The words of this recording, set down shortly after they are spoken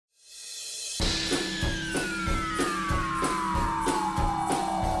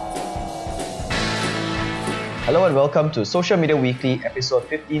Hello and welcome to Social Media Weekly, episode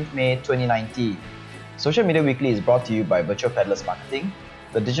 15th May 2019. Social Media Weekly is brought to you by Virtual Peddlers Marketing,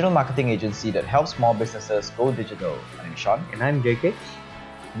 the digital marketing agency that helps small businesses go digital. My name is Sean. And I'm JK.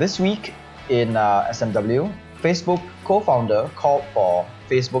 This week in SMW, Facebook co-founder called for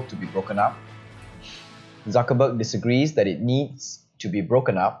Facebook to be broken up. Zuckerberg disagrees that it needs to be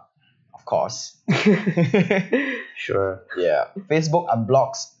broken up, of course. Sure. Yeah. Facebook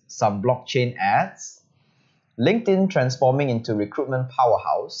unblocks some blockchain ads. LinkedIn transforming into recruitment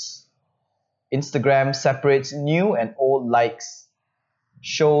powerhouse. Instagram separates new and old likes.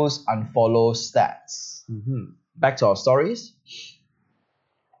 Shows unfollow stats. Back to our stories.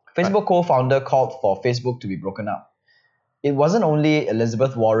 Facebook co-founder called for Facebook to be broken up. It wasn't only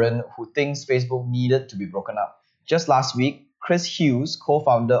Elizabeth Warren who thinks Facebook needed to be broken up. Just last week, Chris Hughes,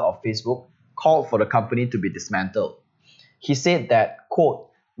 co-founder of Facebook, called for the company to be dismantled. He said that, quote,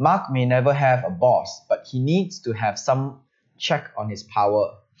 Mark may never have a boss, but he needs to have some check on his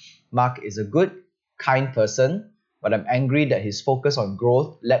power. Mark is a good, kind person, but I'm angry that his focus on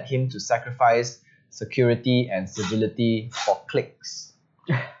growth led him to sacrifice security and civility for clicks.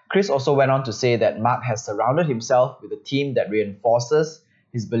 Chris also went on to say that Mark has surrounded himself with a team that reinforces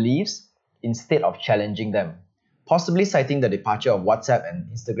his beliefs instead of challenging them, possibly citing the departure of WhatsApp and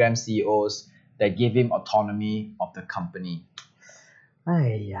Instagram CEOs that gave him autonomy of the company.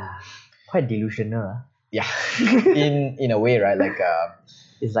 Quite delusional. Yeah, in a way, right? Like,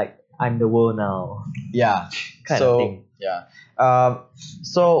 It's like, I'm the world now. yeah. Kind of thing. Yeah.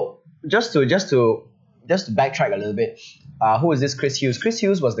 So just to backtrack a little bit, who is this Chris Hughes? Chris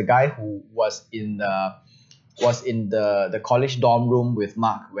Hughes was the guy who was in the college dorm room with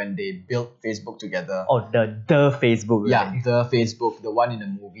Mark when they built Facebook together. Oh, the Facebook, right? Yeah, the Facebook, the one in the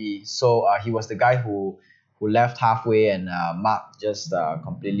movie. So he was the guy who left halfway, and Mark just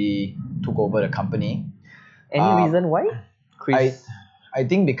completely took over the company. Any reason why? Chris? I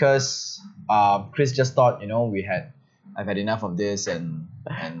think because Chris just thought, I've had enough of this, and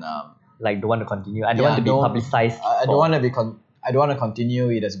like, don't want to continue. I don't want to be publicized. I don't want to continue.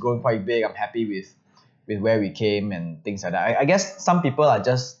 It has grown quite big. I'm happy with where we came and things like that. I guess some people are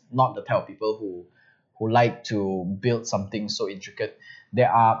just not the type of people who like to build something so intricate. There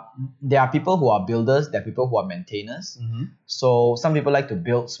are people who are builders. There are people who are maintainers. So some people like to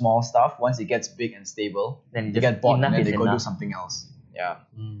build small stuff. Once it gets big and stable, Then they just get bored and enough then is they go do enough. something else. Yeah.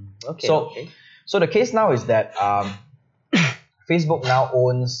 Okay. So the case now is that Facebook now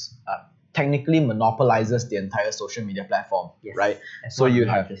owns, technically monopolizes the entire social media platform, Yes, right? that's So one you of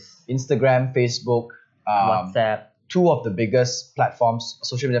the have largest. Instagram, Facebook, WhatsApp. two of the biggest platforms,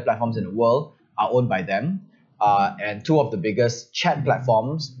 social media platforms in the world, are owned by them. And two of the biggest chat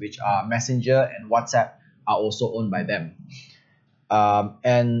platforms, which are Messenger and WhatsApp, are also owned by them.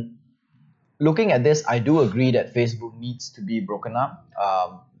 And looking at this, I do agree that Facebook needs to be broken up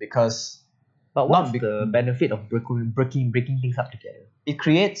because But not what's be- the benefit of breaking things up together? it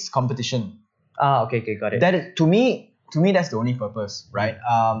creates competition. Okay, got it. That is, to me, that's the only purpose, right?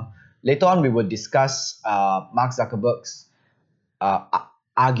 Later on, we will discuss Mark Zuckerberg's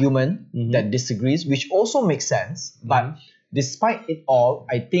argument that disagrees, which also makes sense. But despite it all,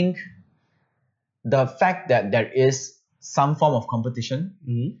 I think the fact that there is some form of competition,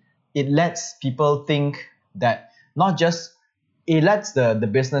 it lets people think that it lets the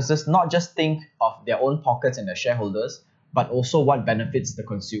businesses not just think of their own pockets and their shareholders, but also what benefits the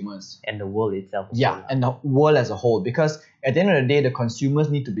consumers. And the world itself. Also, Yeah, and the world as a whole. Because at the end of the day, the consumers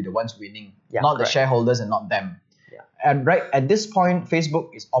need to be the ones winning, Yeah, not the correct. shareholders and not them. Yeah. And right at this point,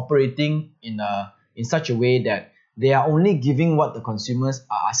 Facebook is operating in such a way that they are only giving what the consumers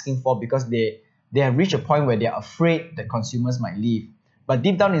are asking for because they have reached a point where they are afraid that consumers might leave. But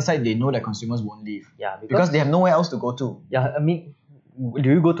deep down inside, they know that consumers won't leave. Yeah, Because they have nowhere else to go to. Yeah, I mean, do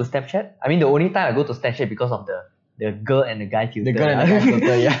you go to Snapchat? I mean, the only time I go to Snapchat because of the girl and the guy filter. The girl and the guy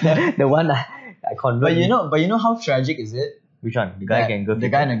filter, yeah. The one I convert. But you know how tragic is it? Which one? The guy that and girl the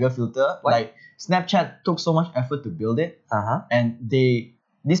filter? guy and the girl filter. What? Like Snapchat took so much effort to build it, Uh-huh. and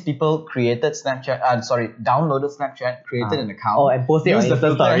these people created Snapchat. Downloaded Snapchat, created an account. Oh, and post it on used the Insta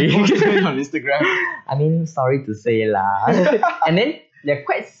filter and story. posted it on Instagram. I mean, sorry to say lah. And then they're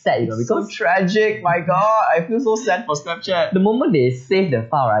quite sad, So because tragic, my god! I feel so sad for Snapchat. the moment they save the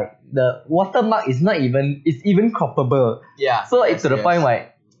file, right, the watermark is even croppable. Yeah. So it's to the yes. point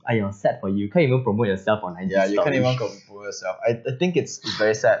where, sad for you. You can't even promote yourself on IG Yeah, you can't story. even compose yourself. I think it's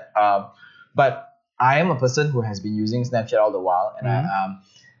very sad. But I am a person who has been using Snapchat all the while, and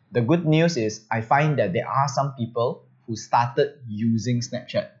the good news is I find that there are some people who started using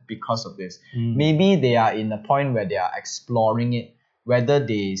Snapchat because of this. Maybe they are in a point where they are exploring it whether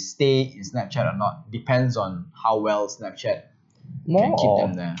they stay in Snapchat or not depends on how well Snapchat More can keep or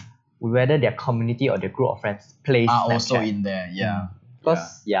them there. whether their community or their group of friends plays Are Snapchat. also in there, yeah.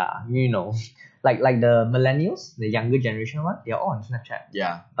 Because you know, like the millennials, the younger generation one, they're all on Snapchat.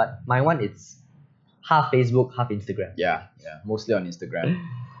 Yeah, But my one is half Facebook, half Instagram. yeah, mostly on Instagram.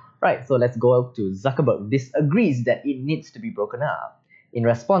 Right, so let's go to Zuckerberg disagrees that it needs to be broken up. In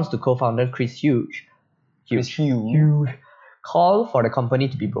response to co-founder Chris Huge call for the company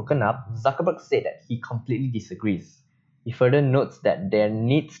to be broken up, Zuckerberg said that he completely disagrees. He further notes that there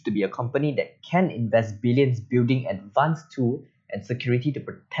needs to be a company that can invest billions building advanced tools and security to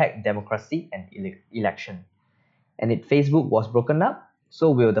protect democracy and election. And if Facebook was broken up, so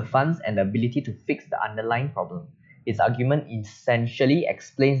will the funds and the ability to fix the underlying problem. His argument essentially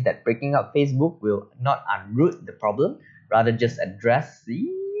explains that breaking up Facebook will not unroot the problem, rather just address the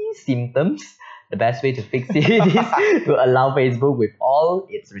symptoms. The best way to fix it is to allow Facebook with all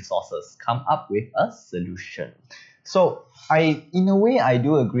its resources come up with a solution. So in a way, I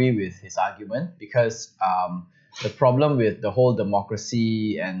do agree with his argument because the problem with the whole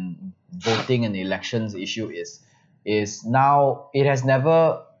democracy and voting and elections issue is now it has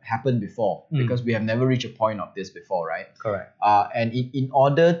never happened before because we have never reached a point of this before, right? Correct. And in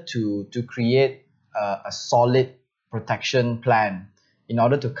order to create a solid protection plan, in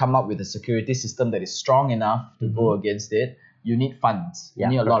order to come up with a security system that is strong enough to go against it, you need funds. You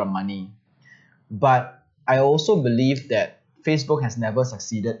need a lot of money. But I also believe that Facebook has never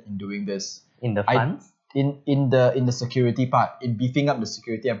succeeded in doing this. In the funds? In the security part, in beefing up the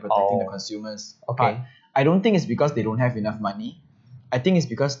security and protecting the consumers. Okay. Part. I don't think it's because they don't have enough money. I think it's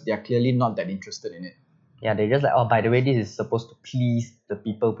because they are clearly not that interested in it. Yeah, they're just like, oh, by the way, this is supposed to please the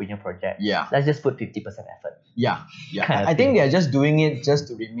people with your project. Yeah. Let's just put 50% effort. Yeah. Kind of I think they're just doing it just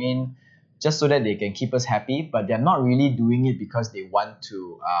to remain, just so that they can keep us happy. But they're not really doing it because they want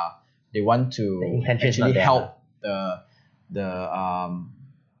to. They want to The intention is actually not there, help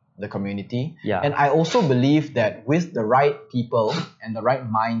the community. Yeah. And I also believe that with the right people and the right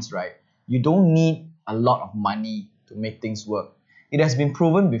minds, right, you don't need a lot of money to make things work. It has been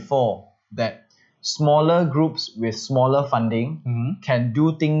proven before that smaller groups with smaller funding can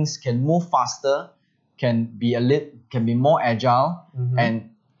do things, can move faster, can be more agile, and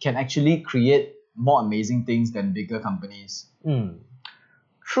can actually create more amazing things than bigger companies.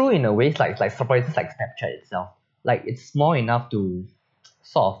 True in a way, it's like places like Snapchat itself. Like it's small enough to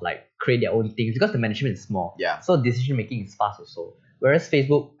sort of like create their own things because the management is small. Yeah. So decision making is fast also. Whereas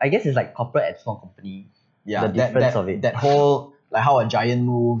Facebook, I guess it's like corporate and small company. Yeah, the difference of it. That whole, like how a giant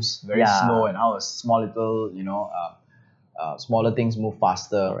moves very Yeah. slow and how a small little, smaller things move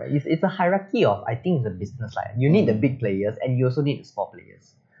faster. Alright. It's a hierarchy of, I think it's a business like you need the big players and you also need the small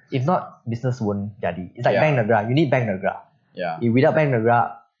players. If not, business won't jadi. It's like Yeah. Bank Negara. You need Bank Negara. Yeah. Without Bank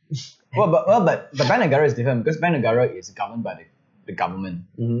Negara, But Bank Negara is different because Bank Negara is governed by the government.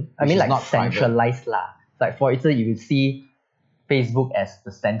 I Which mean is like not private. centralized lah. Like for instance, you will see Facebook as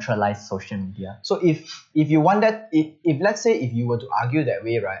the centralized social media. So if you want that, if let's say if you were to argue that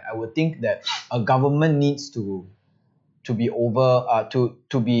way, right, I would think that a government needs to be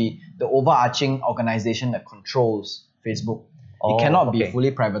to be the overarching organization that controls Facebook. Oh, It cannot be okay.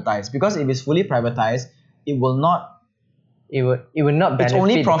 fully privatized because if it's fully privatized, it will not. It would not benefit Its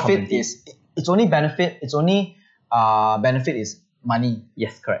only the profit community. is its only benefit. Its only benefit is money,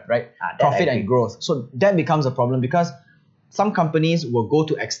 Yes, correct. right? That Profit I and agree. growth. So that becomes a problem because some companies will go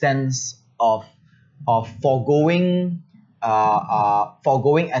to extents of foregoing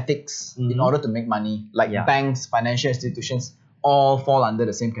ethics in order to make money. Like Yeah. banks, financial institutions, all fall under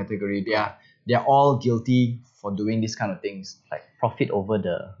the same category. They are all guilty for doing these kind of things. Like profit over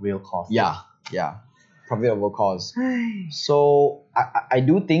the real cost. Yeah. Profit over cause. So I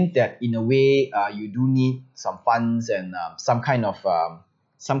do think that in a way you do need some funds and some kind of the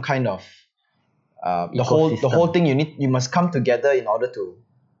whole thing. You must come together in order to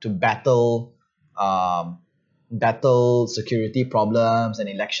battle security problems and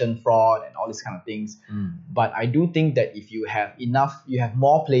election fraud and all these kind of things. But I do think that if you have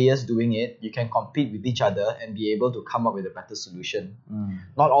more players doing it, you can compete with each other and be able to come up with a better solution.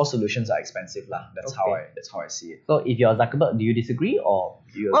 Not all solutions are expensive lah. That's how I see it. So if you're Zuckerberg, do you disagree or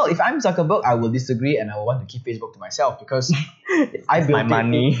you? Well, if I'm Zuckerberg, I will disagree and I will want to keep Facebook to myself because I it's built my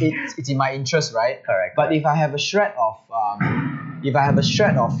money. It's in my interest, right? Correct. But if I have a shred of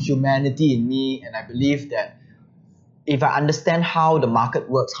humanity in me, and I believe that if I understand how the market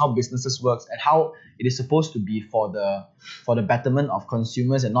works, how businesses works, and how it is supposed to be for the betterment of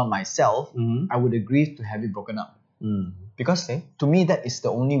consumers and not myself, I would agree to have it broken up. Because to me that is the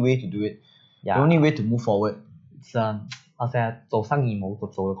only way to do it. Yeah. The only way to move forward. It's 走上一谋就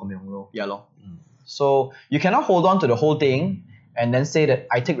走咗咁樣咯。 Yeah, lor. So you cannot hold on to the whole thing and then say that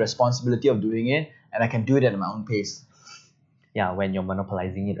I take responsibility of doing it and I can do it at my own pace. Yeah, when you're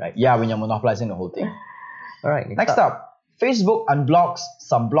monopolizing it, right? Yeah, when you're monopolizing the whole thing. Alright, Next up, Facebook unblocks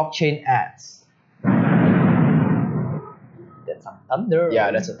some blockchain ads. That's some thunder.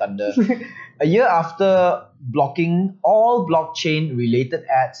 Yeah, that's a thunder. A year after blocking all blockchain related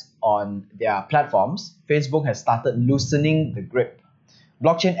ads on their platforms, Facebook has started loosening the grip.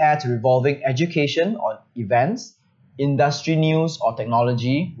 Blockchain ads revolving education on events, industry news, or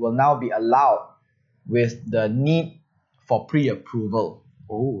technology will now be allowed with the need for pre-approval.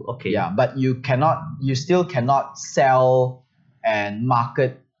 Oh, okay. Yeah, but you still cannot sell and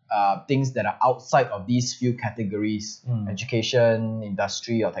market things that are outside of these few categories: education,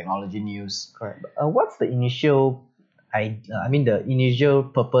 industry, or technology news. Correct. What's the initial the initial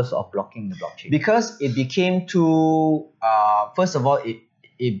purpose of blocking the blockchain? Because it became too first of all,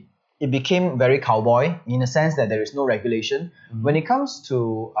 it became very cowboy in a sense that there is no regulation. When it comes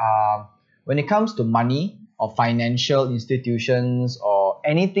to money or financial institutions or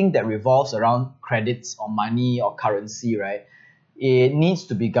anything that revolves around credits or money or currency, right? It needs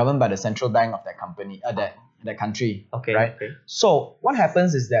to be governed by the central bank of that company, that country. Okay. Right. Okay. So what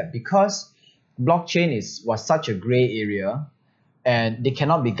happens is that because blockchain was such a gray area, and they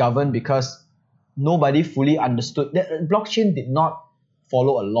cannot be governed because nobody fully understood that blockchain did not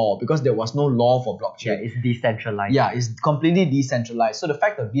follow a law because there was no law for blockchain. Yeah, it's decentralized. Yeah, it's completely decentralized. So the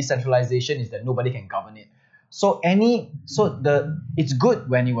fact of decentralization is that nobody can govern it. It's good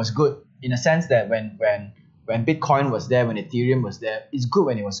when it was good, in a sense that when Bitcoin was there, when Ethereum was there, it's good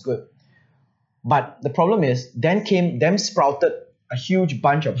when it was good. But the problem is, then sprouted a huge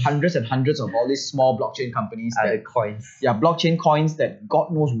bunch of hundreds and hundreds of all these small blockchain companies. Coins. Yeah, blockchain coins that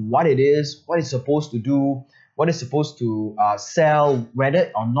God knows what it is, what it's supposed to do, what it's supposed to sell,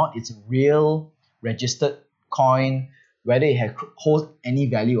 whether or not it's a real registered coin, whether it holds any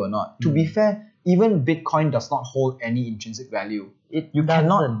value or not. To be fair, even Bitcoin does not hold any intrinsic value. You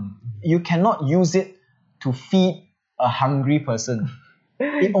cannot use it to feed a hungry person.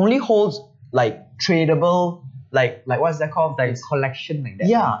 It only holds like tradable, like what's that called? Like collection like that.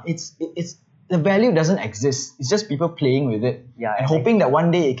 Yeah, it's the value doesn't exist. It's just people playing with it, Yeah, and hoping that one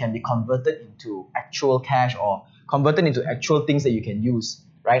day it can be converted into actual cash or converted into actual things that you can use.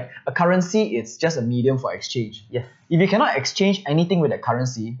 Right? A currency, it's just a medium for exchange. Yes. If you cannot exchange anything with that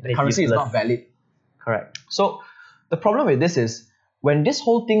currency, the It's currency is useless. not valid. Correct. So the problem with this is, when this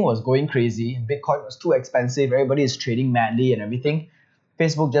whole thing was going crazy, Bitcoin was too expensive, everybody is trading madly and everything,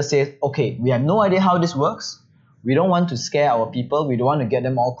 Facebook just says, okay, we have no idea how this works. We don't want to scare our people. We don't want to get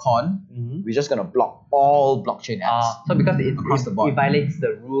them all conned. We're just going to block all blockchain apps. So because Across the board. it violates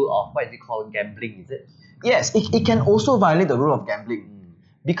the rule of, what is it called, gambling, is it? Yes, it can also violate the rule of gambling.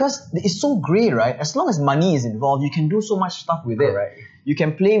 Because it's so grey, right? As long as money is involved, you can do so much stuff with it. Correct. You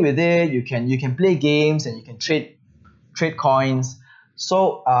can play with it, you can play games, and you can trade coins.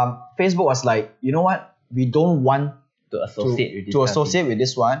 So Facebook was like, you know what? We don't want To associate with this. to associate with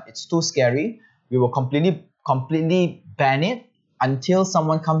this one. It's too scary. We will completely ban it until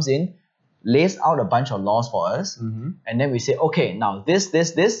someone comes in, lays out a bunch of laws for us, and then we say, okay, now this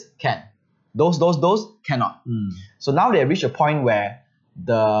can, those cannot. So now they have reached a point where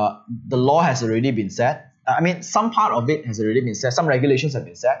the law has already been set. I mean, some part of it has already been set. Some regulations have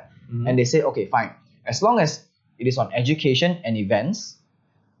been set, and they say, okay, fine. As long as it is on education and events,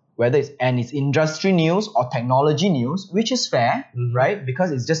 whether it's industry news or technology news, which is fair, right?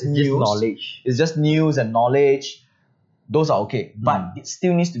 Because it's just news. Just knowledge. It's just news and knowledge. Those are okay, but it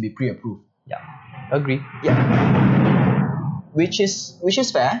still needs to be pre-approved. Yeah. Agree. Yeah, which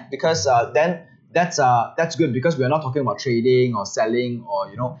is fair, because then that's good, because we're not talking about trading or selling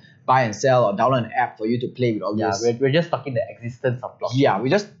or buy and sell or download an app for you to play with all Yeah, this. we're just talking the existence of blockchain. Yeah,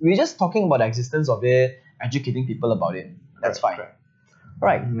 we're just talking about the existence of it, educating people about it. That's fine.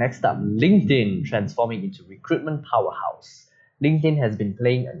 Alright, next up, LinkedIn transforming into recruitment powerhouse. LinkedIn has been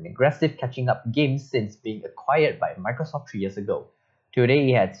playing an aggressive catching up game since being acquired by Microsoft 3 years ago.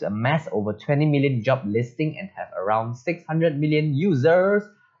 Today, it has amassed over 20 million job listings and have around 600 million users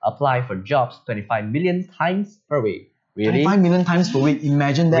apply for jobs 25 million times per week. Really? 25 million times per week.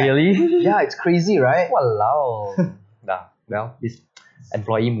 Imagine that. Really? Yeah, it's crazy, right? Walao. Well, this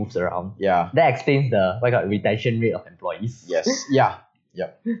employee moves around. Yeah. That explains the retention rate of employees. Yes. Yeah.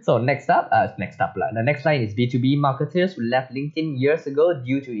 Yep. So the next line is B2B marketers who left LinkedIn years ago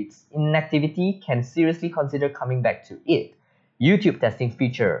due to its inactivity can seriously consider coming back to it. YouTube testing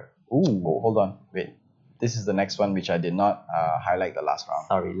feature. Oh, hold on. Wait. this is the next one which I did not highlight the last round.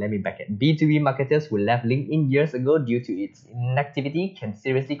 Sorry, let me back it. B2B marketers who left LinkedIn years ago due to its inactivity can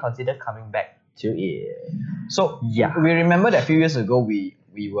seriously consider coming back to it. So Yeah. we remember that a few years ago we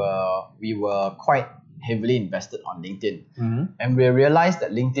were quite heavily invested on LinkedIn, and we realized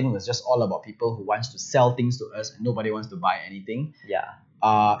that LinkedIn was just all about people who wants to sell things to us and nobody wants to buy anything. Yeah.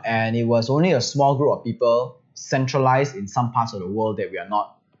 And it was only a small group of people centralized in some parts of the world that we are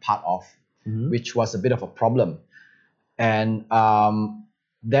not part of, which was a bit of a problem. And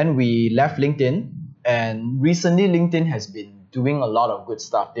then we left LinkedIn, and recently LinkedIn has been doing a lot of good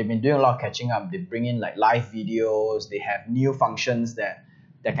stuff. They've been doing a lot of catching up. They bring in like live videos. They have new functions that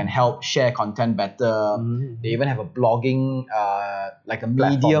can help share content better. They even have a blogging like a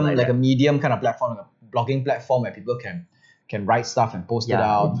medium, like like a that. medium kind of platform, like a blogging platform where people can write stuff and post it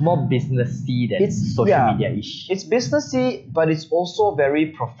out. It's more businessy than It's- social yeah. media-ish. It's businessy, but it's also very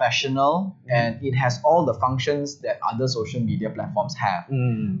professional, and it has all the functions that other social media platforms have.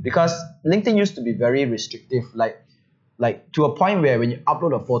 Because LinkedIn used to be very restrictive, like to a point where when you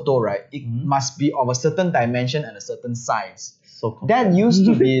upload a photo, right, it must be of a certain dimension and a certain size. So That used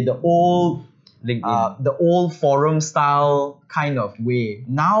to be the old LinkedIn. the old forum style kind of way.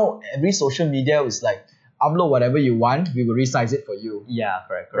 Now every social media is like upload whatever you want, we will resize it for you. Yeah,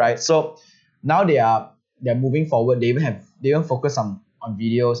 correct. Right? So now they're moving forward. They even focus on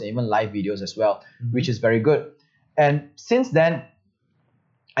videos and even live videos as well, which is very good. And since then,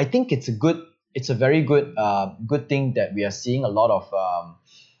 I think it's a very good thing that we are seeing a lot of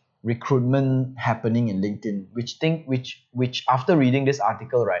recruitment happening in LinkedIn, which after reading this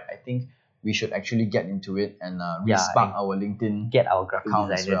article, right, I think we should actually get into it and respark our LinkedIn Get our graphic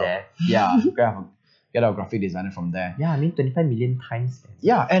account as designer well. there. Yeah, get our graphic designer from there. Yeah, I mean 25 million times.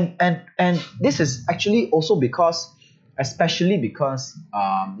 Yeah, and this is actually also especially because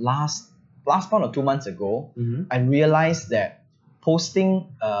last 1 or 2 months ago, I realized that posting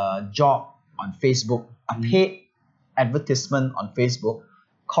a job on Facebook, a paid advertisement on Facebook,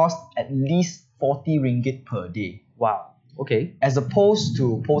 cost at least 40 ringgit per day, Wow. Okay. as opposed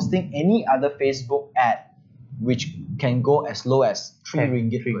to posting any other Facebook ad, which can go as low as 3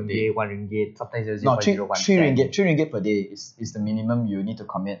 ringgit per day. 1 ringgit, sometimes 0.01 No, 3 cent. 3 ringgit per day is the minimum you need to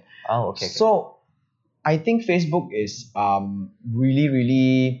commit. Oh, okay. So I think Facebook is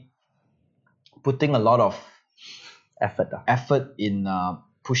really putting a lot of Effort. in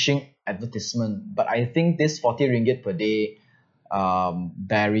pushing advertisement, but I think this 40 ringgit per day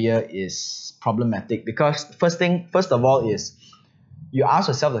barrier is problematic, because first of all is you ask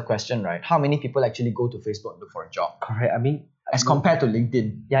yourself the question, right? How many people actually go to Facebook and look for a job Correct. I mean, as compared to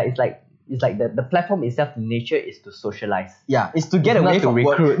LinkedIn? yeah, it's like the platform itself, the nature is to socialize. Yeah, it's to get It's away not to from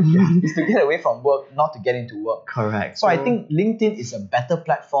work. recruit. Yeah, it's to get away from work, not to get into work. Correct. So I think LinkedIn is a better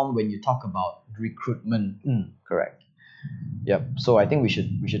platform when you talk about recruitment. correct. Yep. So I think we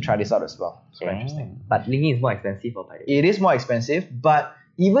should try this out as well. It's very interesting. But LinkedIn is more expensive, by the way. It is more expensive, but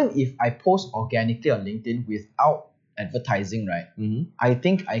even if I post organically on LinkedIn without advertising, right, I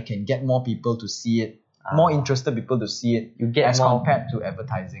think I can get more people to see it, more interested people to see it, You get as more compared to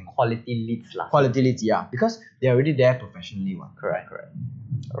advertising. quality leads lah. Quality leads, yeah, because they're already there professionally. Correct.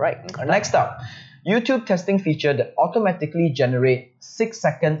 Alright. Next up, YouTube testing feature that automatically generate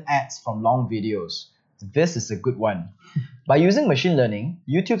 6-second ads from long videos. This is a good one. By using machine learning,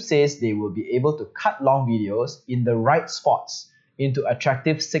 YouTube says they will be able to cut long videos in the right spots into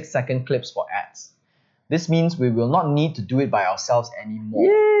attractive 6-second clips for ads. This means we will not need to do it by ourselves anymore.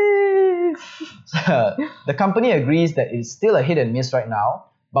 Yay! The company agrees that it's still a hit and miss right now,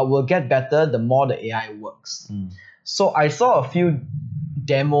 but will get better the more the AI works. So I saw a few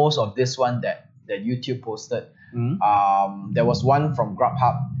demos of this one that YouTube posted. There was one from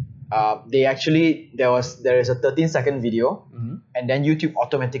Grubhub. There is a 13-second video, and then YouTube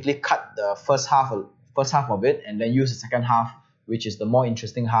automatically cut the first half of it, and then use the second half, which is the more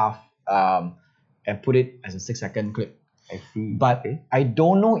interesting half, and put it as a 6-second clip. I see. But I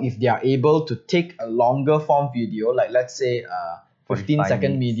don't know if they are able to take a longer form video, like let's say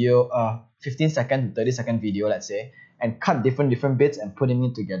 15-second video, 15-second to 30-second video, let's say, and cut different bits and putting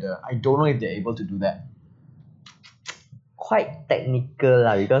it together. I don't know if they're able to do that. Quite technical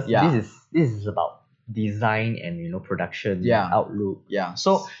lah, because Yeah. this is about design and production, Yeah. outlook. Yeah.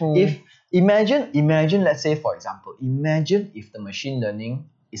 So if imagine, let's say for example, imagine if the machine learning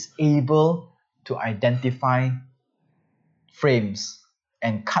is able to identify frames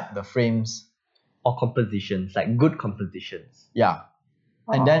and cut the frames. Or compositions, like good compositions. Yeah.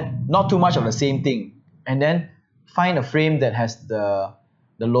 And then not too much of the same thing. And then find a frame that has the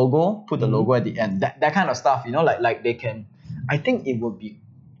logo, put the logo at the end. That kind of stuff, like they can. I think it would be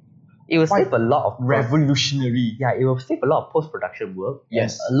It will quite save a lot of revolutionary. Yeah, it will save a lot of post-production work.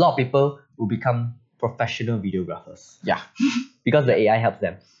 Yes. And a lot of people will become professional videographers Yeah. because the AI helps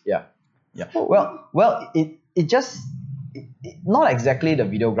them. Yeah. Well, it just not exactly the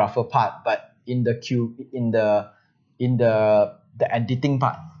videographer part, but in the editing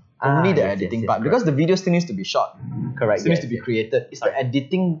part. Only the Yes, editing yes, part, correct. because the video still needs to be shot, Correct. still needs to be created. It's the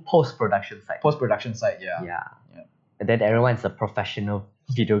editing post-production side. post-production side. Yeah. Yeah. And then everyone is a professional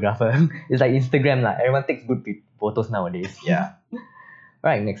videographer. It's like Instagram lah. Everyone takes good photos nowadays. Yeah.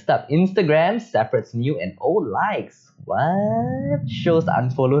 Right, next up. Instagram separates new and old likes. What? Shows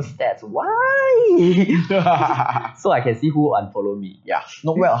unfollow stats. Why? So I can see who unfollow me. Yeah.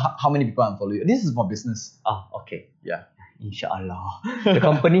 No, well, how many people unfollow you? This is for business. Oh, okay. Yeah. Inshallah. The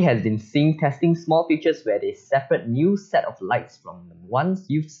company has been testing small features where they separate new set of likes from the ones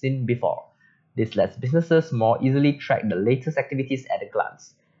you've seen before. This lets businesses more easily track the latest activities at a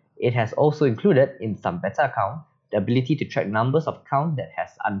glance. It has also included, in some beta accounts, the ability to track numbers of accounts that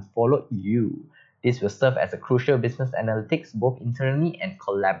has unfollowed you. This will serve as a crucial business analytics both internally and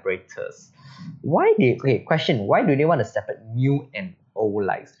collaborators. Why do they want to separate new and old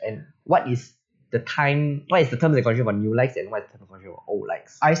likes? And what is the terms and conditions for new likes and what is the terms and conditions for old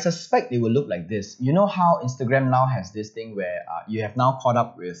likes? I suspect it will look like this. You know how Instagram now has this thing where you have now caught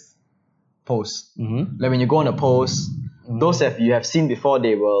up with posts. Mm-hmm. Like when you go on a post, those that you have seen before,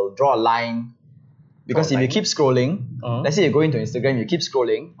 they will draw a line. Because Draw a if you line. keep scrolling, let's say you go into Instagram, you keep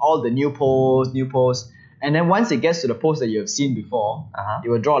scrolling, all the new posts, and then once it gets to the post that you have seen before, it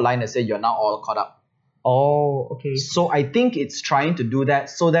will draw a line that says you're now all caught up. Oh, okay. So I think it's trying to do that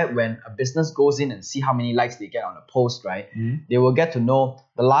so that when a business goes in and see how many likes they get on a post, right, they will get to know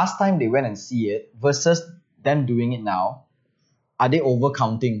the last time they went and see it versus them doing it now. Are they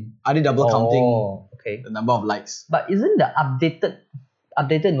overcounting? Are they double counting Okay. the number of likes? But isn't the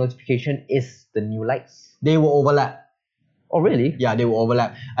updated notification is the new likes? They will overlap. Oh, really? Yeah, they will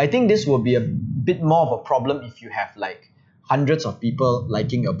overlap. I think this will be a bit more of a problem if you have like hundreds of people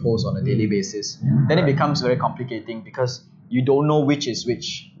liking your post on a daily basis. Then it becomes very complicating because you don't know which is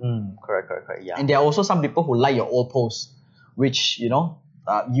which. Correct. Yeah. And there are also some people who like your old posts, which, you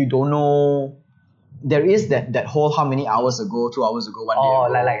don't know. There is that whole how many hours ago, 2 hours ago, 1 day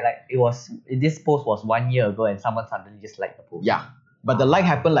ago. Like it was, this post was 1 year ago and someone suddenly just liked the post. Yeah. But the like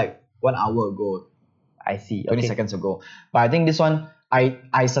happened like 1 hour ago, I see. 20 seconds ago. But I think this one,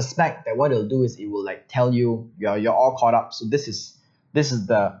 I suspect that what it'll do is it will like tell you you're all caught up. So this is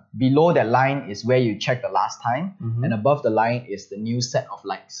the below that line is where you check the last time, and above the line is the new set of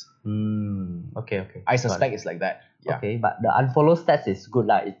likes. Okay. I suspect it's like that. Yeah. Okay, but the unfollow stats is good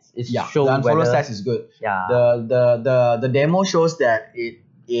lah. It's Yeah. show The unfollow whether, stats is good. Yeah. The demo shows that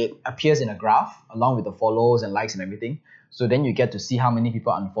it appears in a graph along with the follows and likes and everything. So then you get to see how many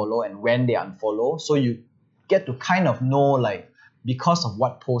people unfollow and when they unfollow. So you get to kind of know like because of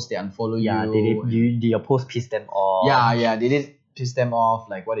what post they unfollow you. Did your post piss them off? Yeah, they did piss them off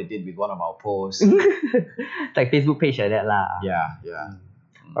like what they did with one of our posts. It's like Facebook page like that lah. Yeah.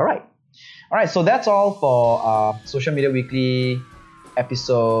 Alright, so that's all for Social Media Weekly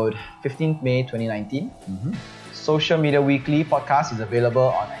episode 15th May 2019. Social Media Weekly podcast is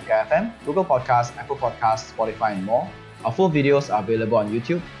available on Anchor FM, Google Podcasts, Apple Podcasts, Spotify and more. Our full videos are available on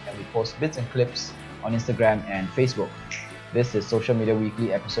YouTube and we post bits and clips on Instagram and Facebook. This is Social Media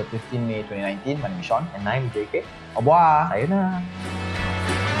Weekly episode 15 May 2019. My name is Sean. and I'm JK. Au revoir. Sayonara.